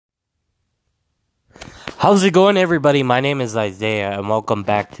How's it going, everybody? My name is Isaiah, and welcome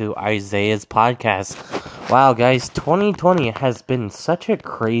back to Isaiah's podcast. Wow, guys, 2020 has been such a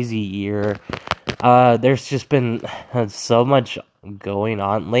crazy year. There's just been so much going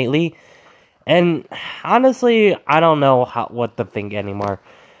on lately, and honestly, I don't know what to think anymore.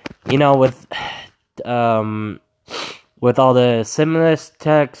 You know, with all the stimulus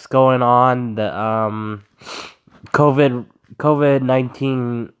checks going on, the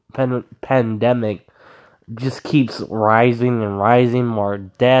COVID-19 pandemic just keeps rising and rising, more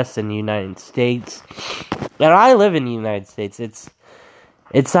deaths in the United States. And I live in the United States. It's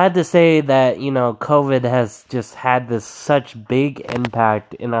sad to say that, COVID has just had this such big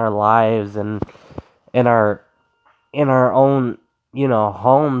impact in our lives and in our own,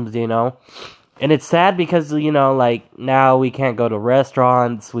 homes, And it's sad because, like now we can't go to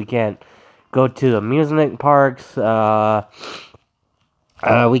restaurants, we can't go to amusement parks, we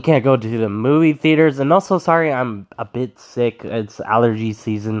can't go to the movie theaters, and also, sorry, I'm a bit sick. It's allergy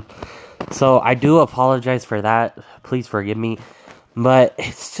season, so I do apologize for that. Please forgive me, but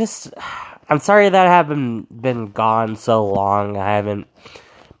it's just, I'm sorry that I haven't been gone so long. I haven't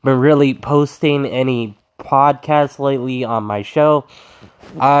been really posting any podcasts lately on my show.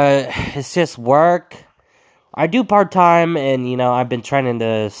 It's just work. I do part-time, and, I've been trying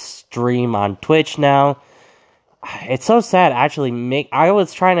to stream on Twitch now. It's so sad, actually. I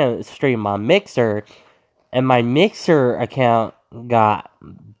was trying to stream on Mixer, and my Mixer account got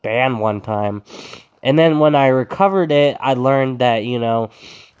banned one time. And then when I recovered it, I learned that,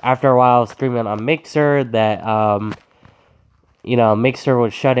 after a while streaming on Mixer, that, Mixer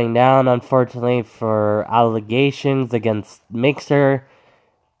was shutting down, unfortunately, for allegations against Mixer.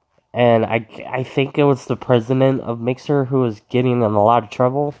 And I think it was the president of Mixer who was getting in a lot of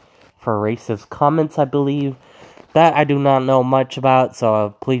trouble for racist comments, I believe. That I do not know much about,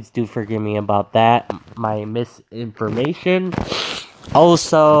 so please do forgive me about that, my misinformation.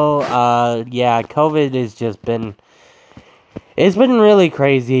 Also, COVID has just been, it's been really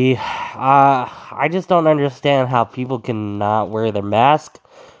crazy. I just don't understand how people can not wear their mask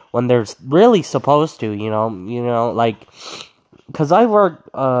when they're really supposed to, like, because I work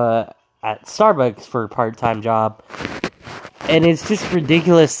at Starbucks for a part-time job. And it's just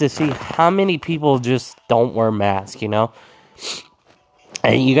ridiculous to see how many people just don't wear masks, And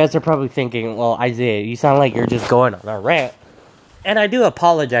you guys are probably thinking, well, Isaiah, you sound like you're just going on a rant. And I do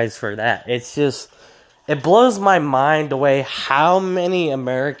apologize for that. It's just, it blows my mind away how many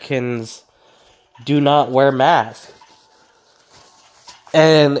Americans do not wear masks.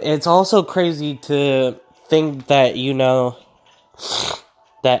 And it's also crazy to think that,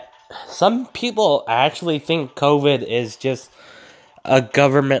 that some people actually think COVID is just a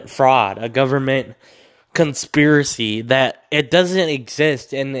government fraud, a government conspiracy, that it doesn't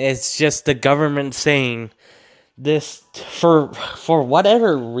exist, and it's just the government saying this for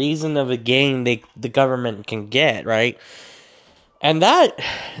whatever reason of a gain the government can get, right? And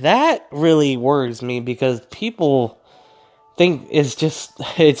that really worries me, because people think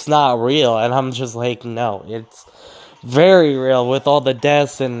it's not real, and I'm just like, no, it's very real, with all the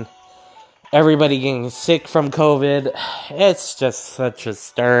deaths and everybody getting sick from COVID. It's just such a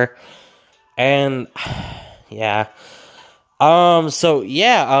stir. And yeah.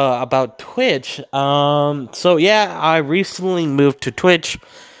 About Twitch. I recently moved to Twitch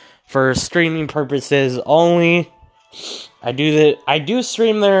for streaming purposes only. I do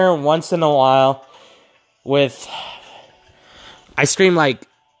stream there once in a while I stream like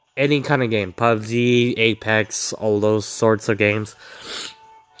any kind of game, PUBG, Apex, all those sorts of games.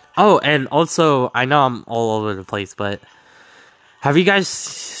 Oh, and also, I know I'm all over the place, but have you guys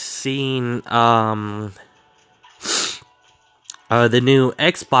seen the new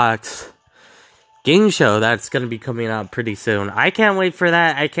Xbox game show that's going to be coming out pretty soon? I can't wait for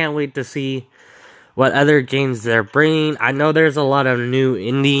that. I can't wait to see what other games they're bringing. I know there's a lot of new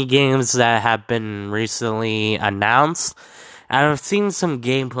indie games that have been recently announced, and I've seen some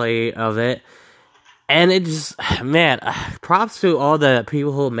gameplay of it. And it just, man, props to all the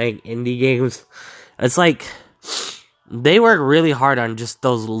people who make indie games. It's like, they work really hard on just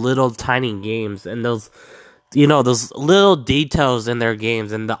those little tiny games, and those little details in their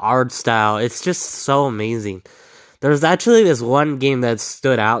games, and the art style. It's just so amazing. There's actually this one game that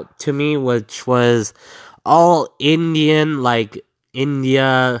stood out to me, which was all Indian, like,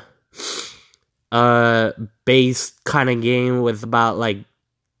 India, based kind of game with about, like,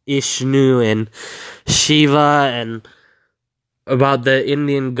 Ishnu and Shiva, and about the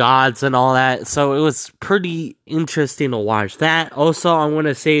Indian gods and all that. So it was pretty interesting to watch that. Also, I want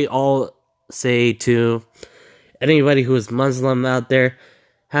to say to anybody who is Muslim out there,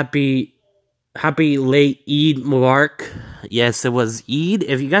 happy happy late Eid Mubarak. Yes, it was Eid.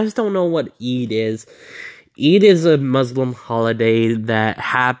 If you guys don't know what Eid is a Muslim holiday that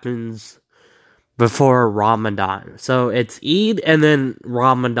happens before Ramadan. So it's Eid and then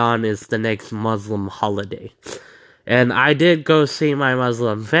Ramadan is the next Muslim holiday. And I did go see my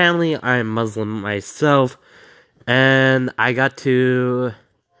Muslim family. I'm Muslim myself. And I got to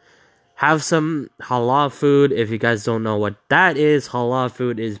have some halal food. If you guys don't know what that is, halal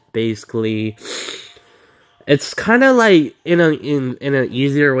food is basically, it's kind of like in an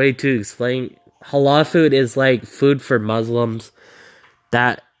easier way to explain. Halal food is like food for Muslims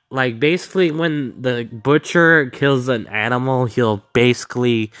that, like, basically when the butcher kills an animal, he'll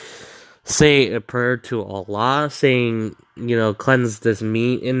basically say a prayer to Allah saying, cleanse this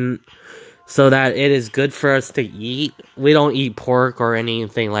meat and so that it is good for us to eat. We don't eat pork or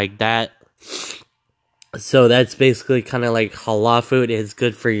anything like that. So that's basically kind of like halal food is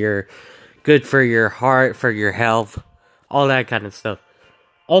good for your heart, for your health, all that kind of stuff.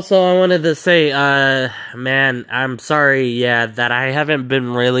 Also, I wanted to say, man, I'm sorry, that I haven't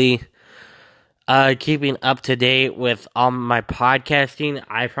been really keeping up to date with my podcasting.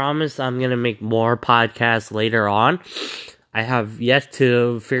 I promise I'm gonna make more podcasts later on. I have yet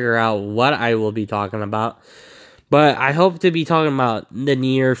to figure out what I will be talking about, but I hope to be talking about the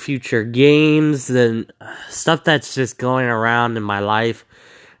near future games and stuff that's just going around in my life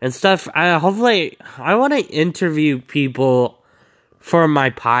and stuff. I want to interview people for my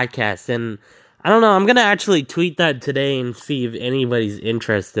podcast, and I don't know, I'm gonna actually tweet that today and see if anybody's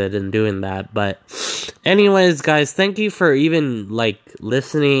interested in doing that. But anyways, guys, thank you for even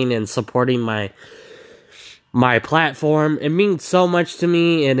listening and supporting my platform. It means so much to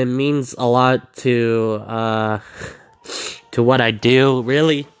me, and it means a lot to what I do,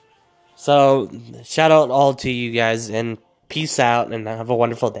 really. So shout out all to you guys, and peace out, and have a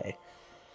wonderful day.